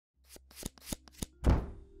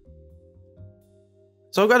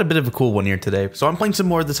So I've got a bit of a cool one here today. So I'm playing some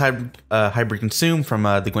more of this hybrid consume from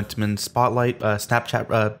the Gwent Spotlight snapshot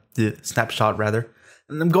rather,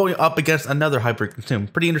 and I'm going up against another hybrid consume.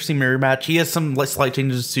 Pretty interesting mirror match. He has some slight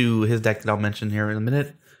changes to his deck that I'll mention here in a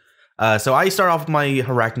minute. So I start off with my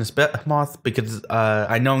Arachnus Behemoth because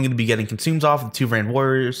I know I'm going to be getting consumes off of 2 Grand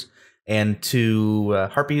Warriors and 2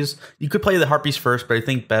 Harpies. You could play the Harpies first, but I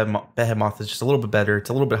think Behemoth is just a little bit better. It's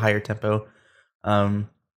a little bit higher tempo. And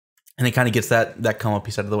it kind of gets that come up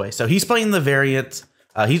piece out of the way. So he's playing the variant.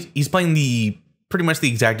 He's playing pretty much the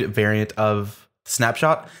exact variant of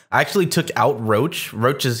Snapshot. I actually took out Roach.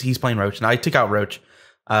 He's playing Roach, and I took out Roach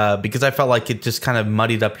because I felt like it just kind of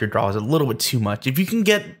muddied up your draws a little bit too much. If you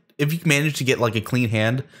manage to get like a clean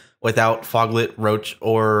hand without Foglet, Roach,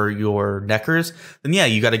 or your Neckers, then yeah,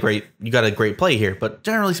 you got a great play here. But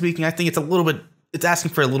generally speaking, I think it's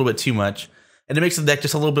asking for a little bit too much. And it makes the deck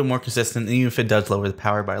just a little bit more consistent, even if it does lower the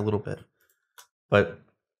power by a little bit. But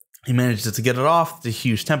he manages to get it off. It's a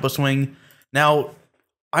huge tempo swing. Now,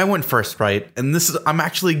 I went first, right? And I'm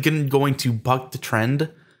actually going to buck the trend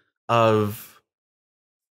of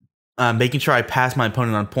making sure I pass my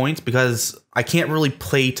opponent on points, because I can't really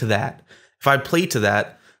play to that. If I play to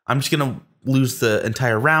that, I'm just going to lose the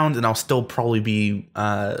entire round, and I'll still probably be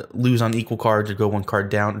lose on equal cards or go 1 card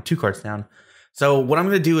down or 2 cards down. So what I'm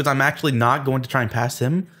going to do is I'm actually not going to try and pass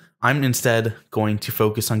him. I'm instead going to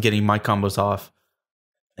focus on getting my combos off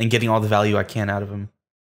and getting all the value I can out of him.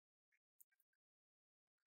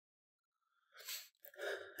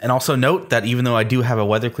 And also note that even though I do have a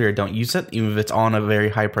weather clear, I don't use it, even if it's on a very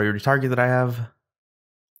high priority target that I have.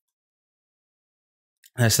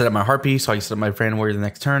 And I set up my Harpy, so I can set up my Grand Warrior the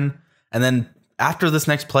next turn. And then after this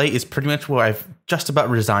next play is pretty much where I've just about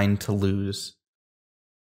resigned to lose.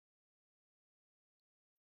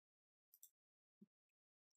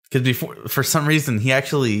 Because before, for some reason, he like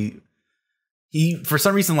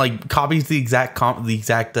copies the exact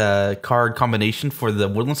card combination for the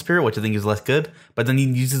Woodland Spirit, which I think is less good. But then he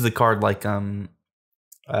uses a card like Skellige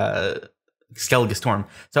Storm.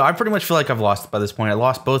 So I pretty much feel like I've lost by this point. I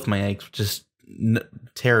lost both my eggs, which is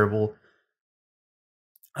terrible.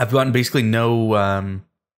 I've gotten basically no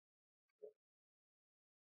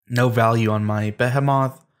value on my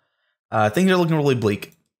Behemoth. Things are looking really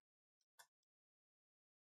bleak.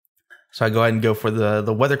 So I go ahead and go for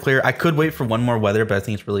the weather clear. I could wait for 1 more weather, but I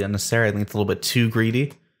think it's really unnecessary. I think it's a little bit too greedy.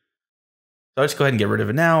 So I'll just go ahead and get rid of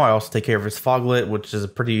it now. I also take care of his Foglet, which is a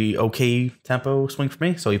pretty okay tempo swing for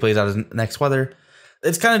me. So he plays out his next weather.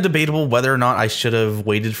 It's kind of debatable whether or not I should have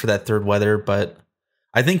waited for that 3rd weather, but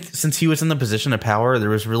I think since he was in the position of power, there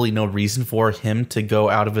was really no reason for him to go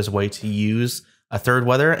out of his way to use a 3rd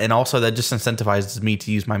weather, and also that just incentivizes me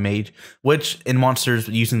to use my mage, which in monsters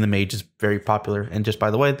using the mage is very popular. And just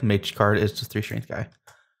by the way, the mage card is just 3 strength guy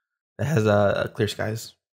that has a clear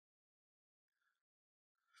skies.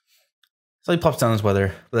 So he plops down his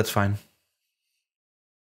weather, but that's fine.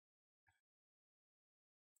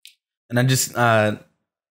 And I'm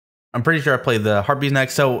pretty sure I play the Harpies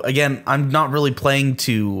next. So again, I'm not really playing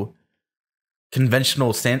to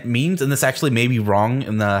conventional means, and this actually may be wrong.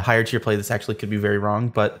 In the higher tier play, this actually could be very wrong,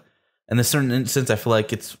 but in this certain instance, I feel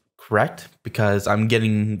like it's correct because I'm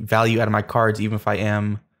getting value out of my cards even if I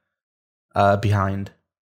am behind.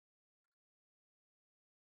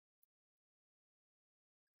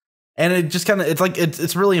 And it just kind of,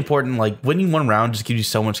 it's really important. Like winning 1 round just gives you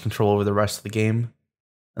so much control over the rest of the game.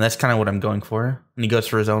 And that's kind of what I'm going for. And he goes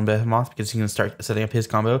for his own Behemoth because he can start setting up his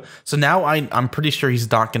combo. So now I'm pretty sure he's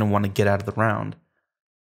not going to want to get out of the round.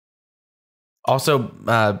 Also,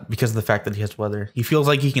 because of the fact that he has weather. He feels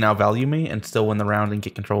like he can outvalue me and still win the round and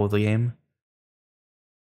get control of the game.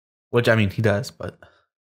 Which, I mean, he does, but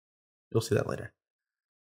you'll see that later.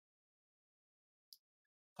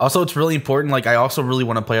 Also, it's really important. Like, I also really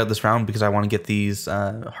want to play out this round because I want to get these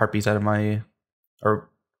Harpies out of my... Or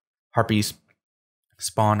Harpies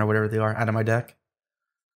spawn or whatever they are out of my deck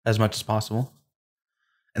as much as possible.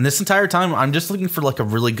 And this entire time I'm just looking for like a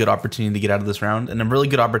really good opportunity to get out of this round, and a really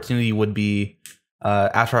good opportunity would be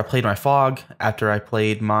after I played my Fog, after I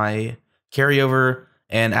played my Carryover,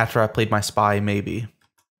 and after I played my Spy maybe.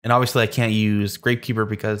 And obviously I can't use Gravekeeper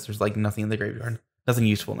because there's like nothing in the graveyard, nothing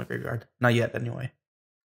useful in the graveyard, not yet anyway.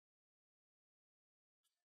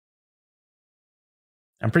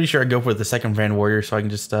 I'm pretty sure I go for the 2nd Grand Warrior, so I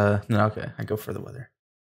can just, no, okay, I go for the weather.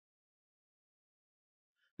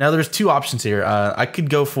 Now there's 2 options here. I could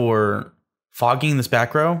go for fogging this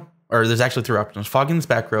back row, or there's actually 3 options. Fogging this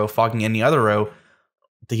back row, fogging any other row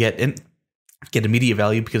to get immediate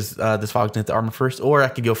value because this fog's hit the armor first, or I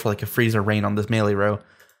could go for like a freeze or rain on this melee row.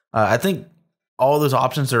 I think all those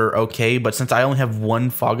options are okay, but since I only have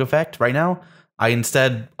 1 fog effect right now, I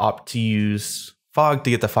instead opt to use Fog to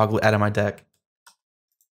get the Fog out of my deck.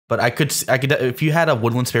 But I could, if you had a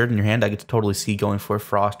Woodland Spirit in your hand, I could totally see going for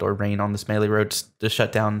Frost or Rain on this melee road to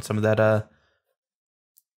shut down some of that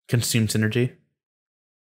consume synergy.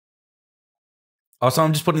 Also,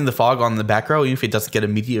 I'm just putting the Fog on the back row, even if it doesn't get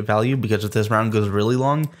immediate value, because if this round goes really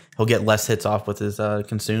long, he'll get less hits off with his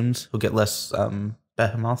consumes. He'll get less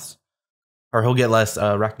Behemoths, or he'll get less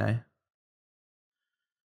Rachni.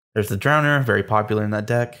 There's the Drowner, very popular in that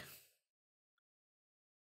deck.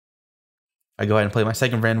 I go ahead and play my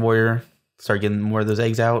second Brand Warrior, start getting more of those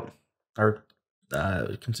eggs out, or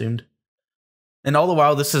consumed. And all the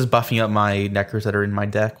while, this is buffing up my Neckers that are in my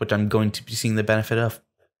deck, which I'm going to be seeing the benefit of.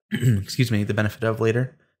 Excuse me, the benefit of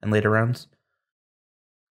later rounds.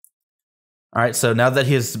 All right, so now that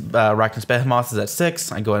his Rachni's Behemoth is at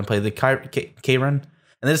 6, I go ahead and play the K-Run.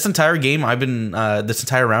 And this entire game, this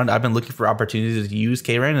entire round, I've been looking for opportunities to use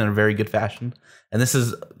K-Run in a very good fashion. And this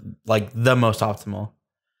is like the most optimal.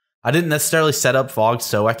 I didn't necessarily set up Fog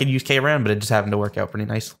so I could use K-Ran, but it just happened to work out pretty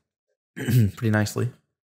nice, pretty nicely.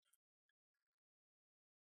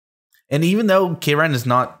 And even though K-Ran is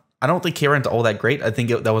not, I don't think K-Ran's all that great. I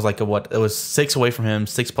think that was like it was 6 away from him,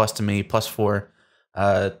 6+ to me, +4,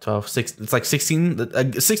 12, 6. It's like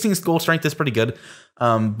 16. 16 goal strength is pretty good,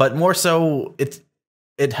 but more so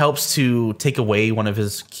it helps to take away one of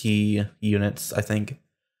his key units, I think.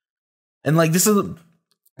 And like this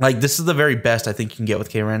is the very best I think you can get with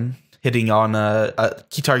K-Ran, hitting on a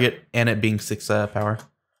key target and it being 6 power.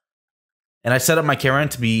 And I set up my K-Ran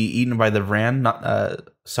to be eaten by the Ran,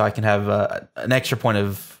 so I can have an extra point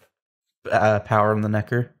of power on the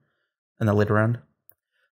Necker in the later round.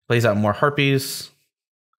 Plays out more Harpies.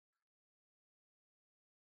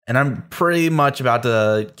 And I'm pretty much about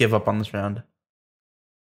to give up on this round.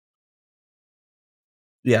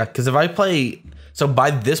 Yeah, because if I play... So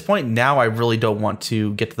by this point, now I really don't want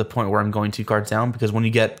to get to the point where I'm going 2 cards down, because when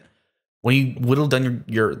you whittle down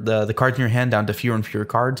the cards in your hand down to fewer and fewer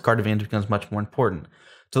cards, card advantage becomes much more important.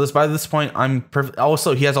 So by this point, I'm perfect.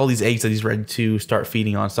 Also, he has all these eggs that he's ready to start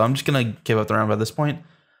feeding on, so I'm just gonna give up the round by this point.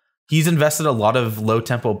 He's invested a lot of low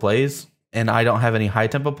tempo plays, and I don't have any high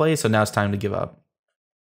tempo plays, so now it's time to give up.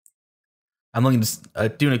 I'm looking to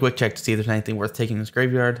doing a quick check to see if there's anything worth taking in this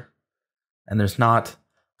graveyard, and there's not.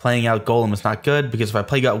 Playing out Golem is not good, because if I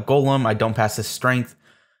play out Golem, I don't pass his strength.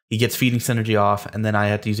 He gets feeding synergy off, and then I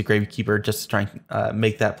have to use a Gravekeeper just to try and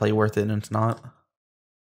make that play worth it, and it's not.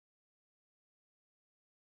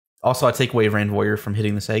 Also, I take away Rand Warrior from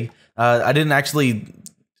hitting this egg. I didn't actually...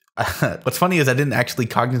 what's funny is I didn't actually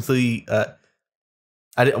cognitively...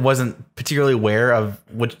 I wasn't particularly aware of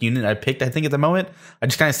which unit I picked, I think, at the moment. I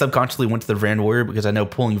just kind of subconsciously went to the Rand Warrior, because I know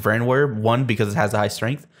pulling Rand Warrior, 1, because it has a high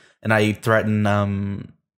strength, and I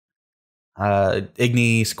threaten...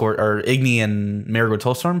 Igni and Marigold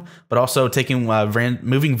Tollstorm, but also taking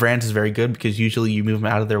moving Vrans is very good, because usually you move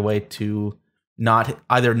them out of their way to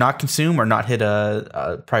either not consume or not hit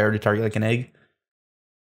a priority target like an egg.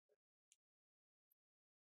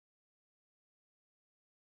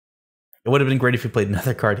 It would have been great if he played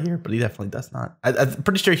another card here, but he definitely does not. I'm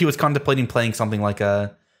pretty sure he was contemplating playing something like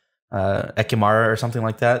a Ekimara or something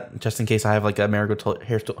like that, just in case I have like a Marigold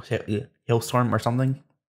Hailstorm or something.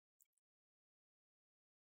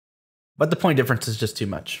 But the point difference is just too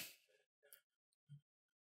much.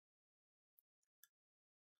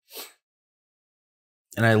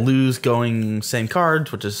 And I lose going same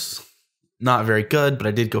cards, which is not very good, but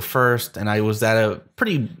I did go first, and I was at a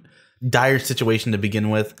pretty dire situation to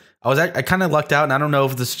begin with. I kind of lucked out, and I don't know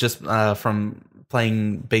if this is just from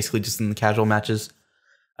playing basically just in the casual matches,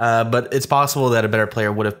 but it's possible that a better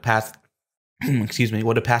player would have passed, excuse me,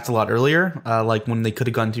 would have passed a lot earlier, like when they could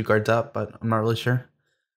have gone 2 cards up, but I'm not really sure.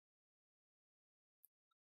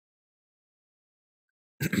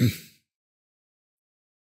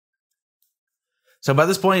 So by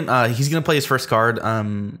this point, he's going to play his first card.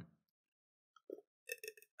 Even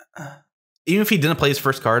if he didn't play his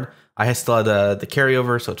first card, I still had the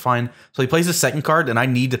carryover, so it's fine. So he plays his second card, and I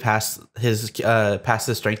need to pass his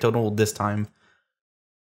strength total this time,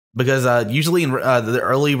 because usually in the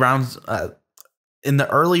early rounds, in the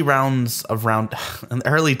early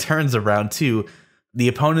turns of round 2, the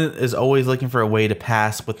opponent is always looking for a way to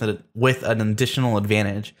pass with an additional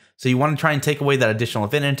advantage. So you want to try and take away that additional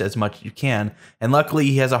advantage as much as you can. And luckily,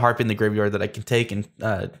 he has a Harpy in the graveyard that I can take and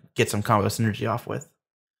get some combo synergy off with.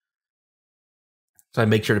 So I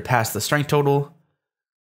make sure to pass the strength total,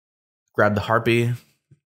 grab the Harpy,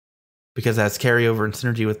 because it has carryover and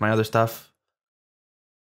synergy with my other stuff.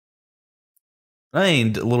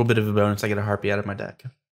 And a little bit of a bonus, I get a Harpy out of my deck.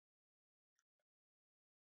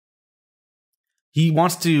 He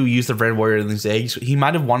wants to use the Red Warrior in these eggs. He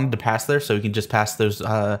might have wanted to pass there, so he can just pass those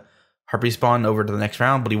Harpy spawn over to the next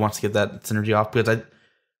round, but he wants to get that synergy off because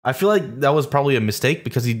I feel like that was probably a mistake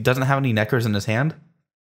because he doesn't have any Neckers in his hand.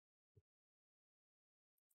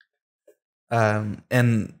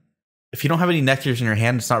 And if you don't have any Nectars in your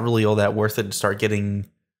hand, it's not really all that worth it to start getting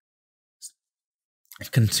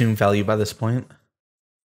consume value by this point.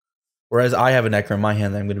 Whereas I have a Necker in my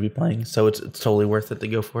hand that I'm going to be playing, so it's totally worth it to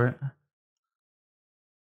go for it.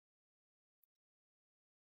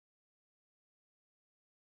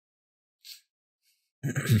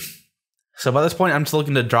 So by this point, I'm just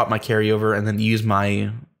looking to drop my carryover and then use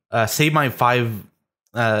my save my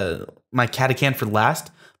my Catacan for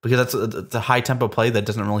last because that's a high tempo play that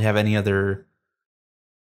doesn't really have any other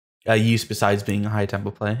use besides being a high tempo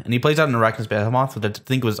play. And he plays out an Arachnus Behemoth, which I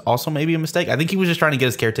think was also maybe a mistake. I think he was just trying to get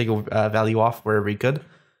his caretaker value off wherever he could,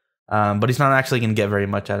 but he's not actually going to get very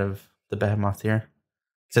much out of the Behemoth here.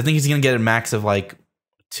 So I think he's going to get a max of like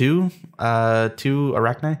two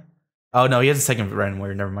Arachni. Oh no, he has a second Random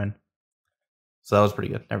Warrior. Never mind. So that was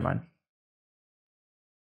pretty good. Never mind.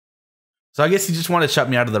 So I guess he just wanted to shut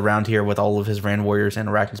me out of the round here with all of his Rand Warriors and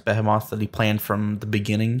Arachnus Behemoth that he planned from the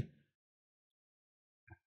beginning.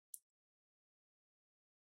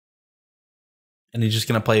 And he's just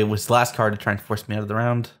going to play with his last card to try and force me out of the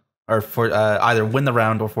round. Or for either win the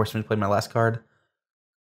round or force me to play my last card.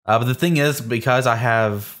 But the thing is, because I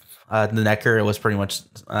have the Necker, it was pretty much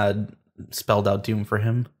spelled out doom for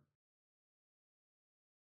him.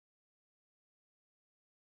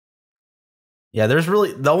 Yeah, there's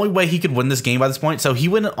really the only way he could win this game by this point. So he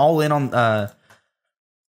went all in on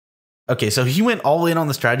okay, so he went all in on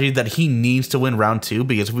the strategy that he needs to win round 2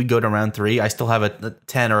 because if we go to round 3, I still have a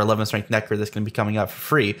 10 or 11 strength Necker that's going to be coming out for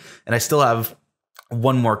free, and I still have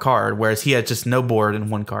one more card, whereas he had just no board and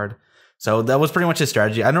one card. So that was pretty much his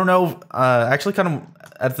strategy. I don't know. Actually, kind of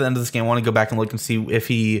at the end of this game, I want to go back and look and see if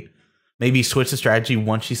he maybe switched the strategy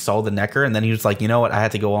once he saw the Necker, and then he was like, you know what, I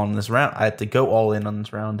had to go on this round. I had to go all in on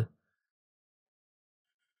this round.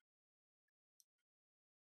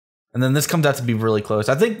 And then this comes out to be really close.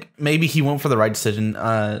 I think maybe he went for the right decision,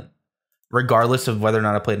 regardless of whether or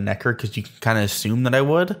not I played a Necker, because you can kind of assume that I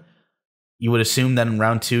would. You would assume that in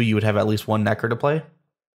round 2, you would have at least one Necker to play.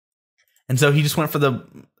 And so he just went for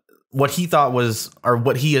what he thought was, or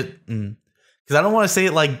what he, because I don't want to say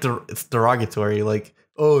it like it's derogatory, like,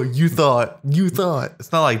 oh, you thought.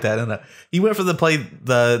 It's not like that. No. He went for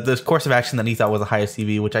the course of action that he thought was the highest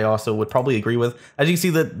CV, which I also would probably agree with. As you can see,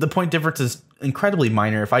 the point difference is incredibly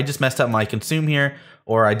minor. If I just messed up my consume here,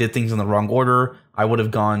 or I did things in the wrong order, I would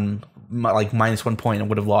have gone like -1 point and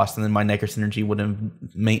would have lost, and then my Necker synergy would have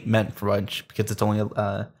meant for much because it's only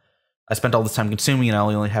I spent all this time consuming, and I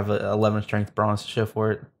only have 11 strength bronze to show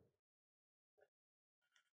for it.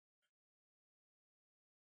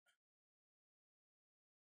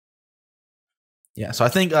 Yeah, so I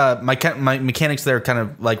think my mechanics there kind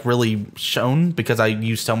of like really shown because I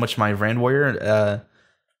used so much my Rand Warrior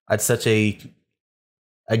at such a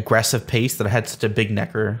aggressive pace that I had such a big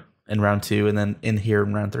Necker in round 2 and then in here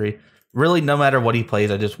in round 3. Really, no matter what he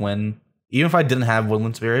plays, I just win. Even if I didn't have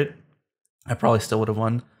Woodland Spirit, I probably still would have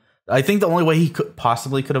won. I think the only way he could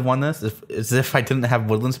have won this is if I didn't have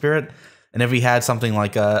Woodland Spirit, and if he had something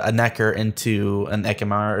like a Necker into an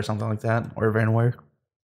Ekimar or something like that, or a Rand Warrior.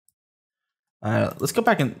 Let's go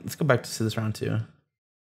back to see this round 2.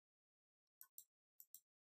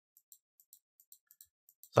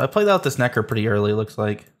 So I played out this Necker pretty early, looks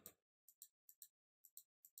like.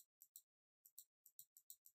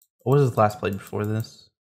 What was his last play before this?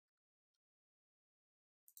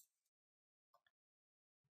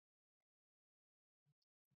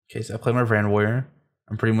 Okay, so I play my Rand Warrior.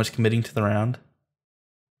 I'm pretty much committing to the round.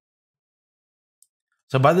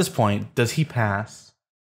 So by this point, does he pass?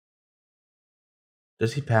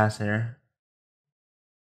 Does he pass here?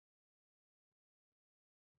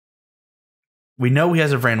 We know he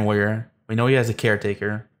has a Rand Warrior. We know he has a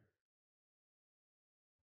Caretaker.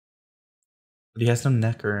 But he has no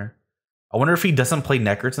Necker. I wonder if he doesn't play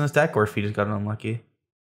Neckers in his deck or if he just got unlucky.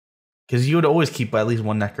 Because you would always keep at least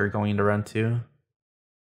one Necker going into round 2.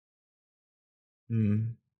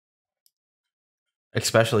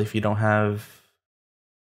 Especially if you don't have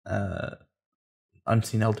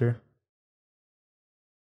Unseen Elder.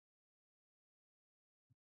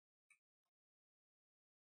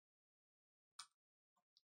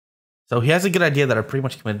 So he has a good idea that I pretty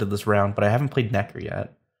much committed to this round, but I haven't played Necker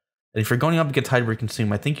yet. And if you're going up against Hybrid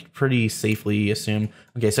Consume, I think you can pretty safely assume.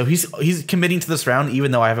 Okay, so he's committing to this round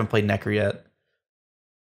even though I haven't played Necker yet.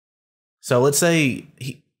 So let's say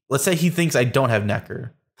he thinks I don't have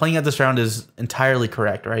Necker. Playing at this round is entirely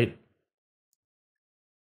correct, right?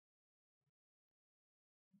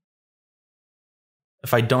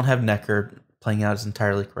 If I don't have Necker, playing out is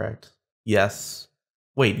entirely correct. Yes.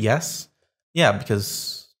 Wait, yes? Yeah,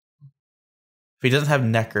 because if he doesn't have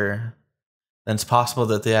Necker, then it's possible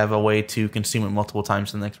that they have a way to consume it multiple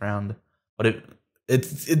times in the next round. But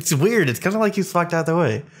it's weird. It's kind of like he's locked out the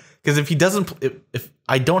way. Because if he doesn't, if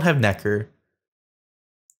I don't have Necker,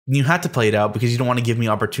 you have to play it out because you don't want to give me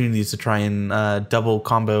opportunities to try and double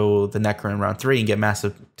combo the Necker in round 3 and get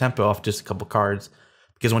massive tempo off just a couple cards.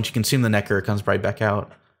 Because once you consume the Necker, it comes right back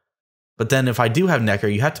out. But then if I do have Necker,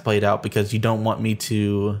 you have to play it out because you don't want me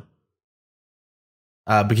to...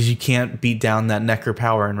 because you can't beat down that Necker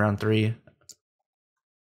power in round 3.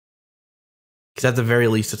 Because at the very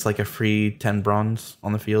least, it's like a free 10 bronze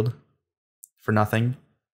on the field for nothing.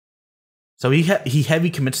 So he heavy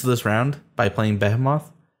commits to this round by playing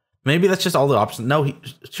Behemoth. Maybe that's just all the options. No, he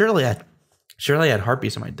surely I had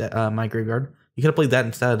Harpies in my graveyard. He could have played that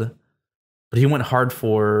instead. But he went hard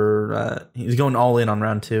for... he's going all in on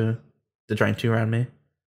round 2 to try and 2-round me.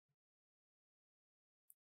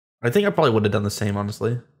 I think I probably would have done the same,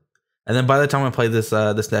 honestly. And then by the time I play this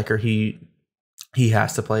this Necker, he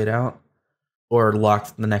has to play it out. Or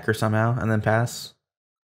lock the Necker somehow and then pass.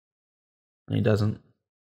 And he doesn't.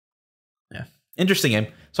 Yeah. Interesting game.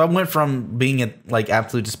 So I went from being at like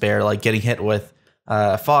absolute despair, like getting hit with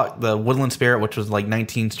fought the Woodland Spirit, which was like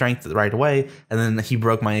 19 strength right away, and then he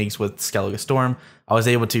broke my eggs with Skellige Storm. I was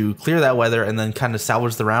able to clear that weather and then kind of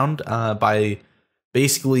salvage the round by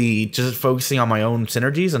basically just focusing on my own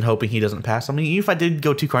synergies and hoping he doesn't pass on me. Even if I did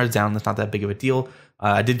go 2 cards down, that's not that big of a deal.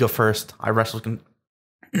 I did go first. I wrestled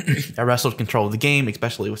control of the game,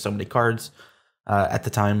 especially with so many cards at the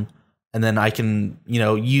time. And then I can,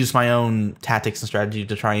 use my own tactics and strategy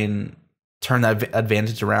to try and turn that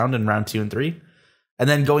advantage around in round 2 and 3. And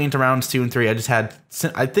then going into rounds 2 and 3, I just had,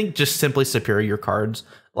 I think, just simply superior cards,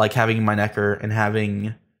 like having my Necker and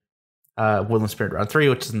having Woodland Spirit round 3,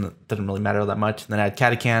 which didn't really matter that much. And then I had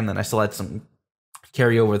Catachan, and I still had some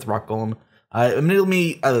carryover with Rock Golem.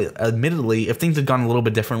 Admittedly, if things had gone a little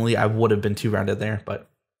bit differently, I would have been 2-rounded there, but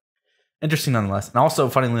interesting nonetheless. And also,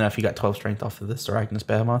 funnily enough, he got 12 strength off of this Arachnus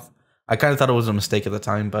Behemoth. I kind of thought it was a mistake at the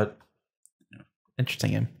time, but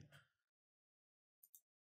interesting game.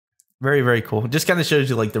 Very, very cool. Just kind of shows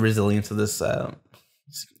you like the resilience of this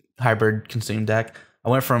hybrid consume deck. I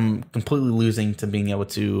went from completely losing to being able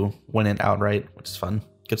to win it outright, which is fun.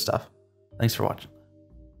 Good stuff. Thanks for watching.